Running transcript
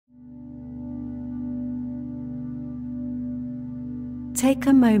Take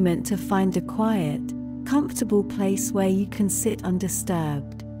a moment to find a quiet, comfortable place where you can sit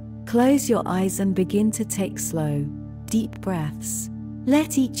undisturbed. Close your eyes and begin to take slow, deep breaths.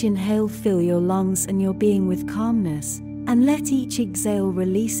 Let each inhale fill your lungs and your being with calmness, and let each exhale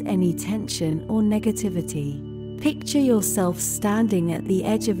release any tension or negativity. Picture yourself standing at the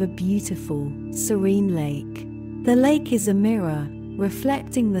edge of a beautiful, serene lake. The lake is a mirror,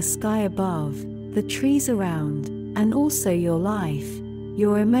 reflecting the sky above, the trees around, and also your life,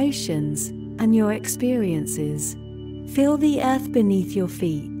 your emotions, and your experiences. Feel the earth beneath your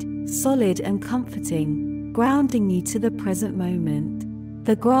feet, solid and comforting, grounding you to the present moment.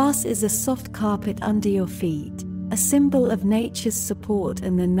 The grass is a soft carpet under your feet, a symbol of nature's support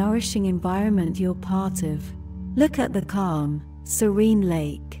and the nourishing environment you're part of. Look at the calm, serene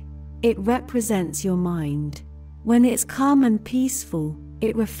lake. It represents your mind. When it's calm and peaceful,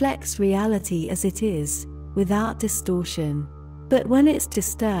 it reflects reality as it is, without distortion. But when it's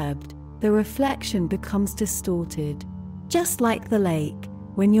disturbed, the reflection becomes distorted. Just like the lake,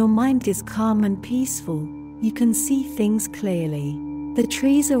 when your mind is calm and peaceful, you can see things clearly. The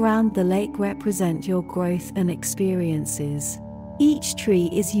trees around the lake represent your growth and experiences. Each tree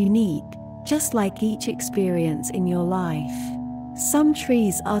is unique, just like each experience in your life. Some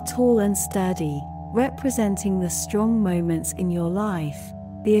trees are tall and sturdy, representing the strong moments in your life,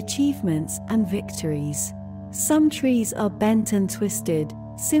 the achievements and victories. Some trees are bent and twisted,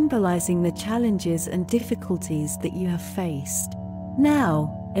 symbolizing the challenges and difficulties that you have faced.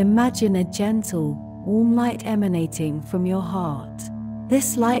 Now, imagine a gentle, warm light emanating from your heart.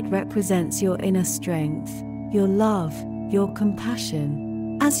 This light represents your inner strength, your love, your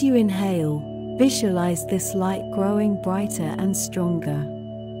compassion. As you inhale, visualize this light growing brighter and stronger.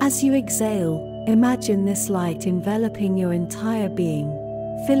 As you exhale, imagine this light enveloping your entire being,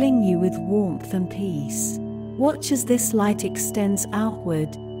 filling you with warmth and peace. Watch as this light extends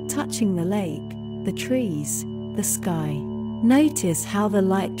outward, touching the lake, the trees, the sky. Notice how the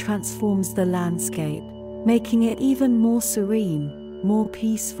light transforms the landscape, making it even more serene, more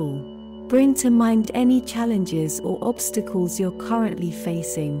peaceful. Bring to mind any challenges or obstacles you're currently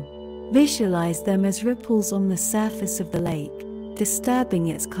facing. Visualize them as ripples on the surface of the lake, disturbing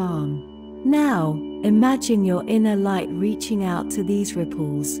its calm. Now, imagine your inner light reaching out to these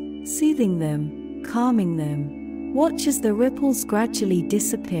ripples, soothing them, calming them. Watch as the ripples gradually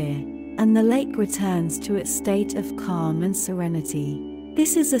disappear, and the lake returns to its state of calm and serenity.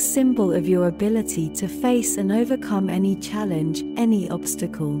 This is a symbol of your ability to face and overcome any challenge, any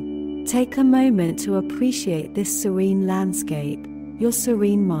obstacle. Take a moment to appreciate this serene landscape, your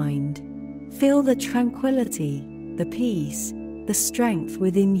serene mind. Feel the tranquility, the peace, the strength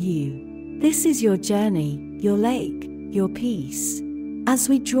within you. This is your journey, your lake, your peace. As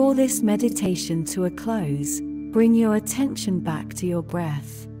we draw this meditation to a close, bring your attention back to your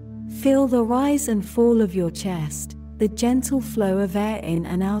breath. Feel the rise and fall of your chest, the gentle flow of air in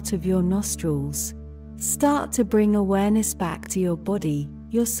and out of your nostrils. Start to bring awareness back to your body,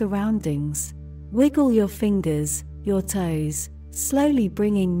 your surroundings. Wiggle your fingers, your toes, slowly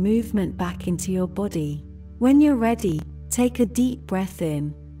bringing movement back into your body. When you're ready, take a deep breath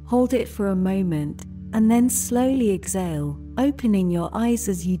in, hold it for a moment, and then slowly exhale, opening your eyes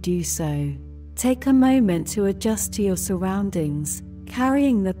as you do so. Take a moment to adjust to your surroundings,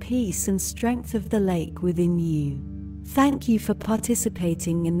 carrying the peace and strength of the lake within you. Thank you for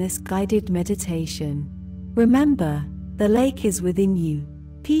participating in this guided meditation. Remember, the lake is within you,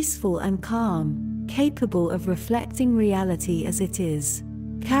 peaceful and calm, capable of reflecting reality as it is.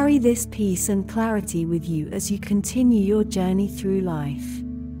 Carry this peace and clarity with you as you continue your journey through life.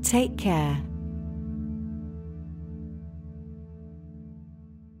 Take care.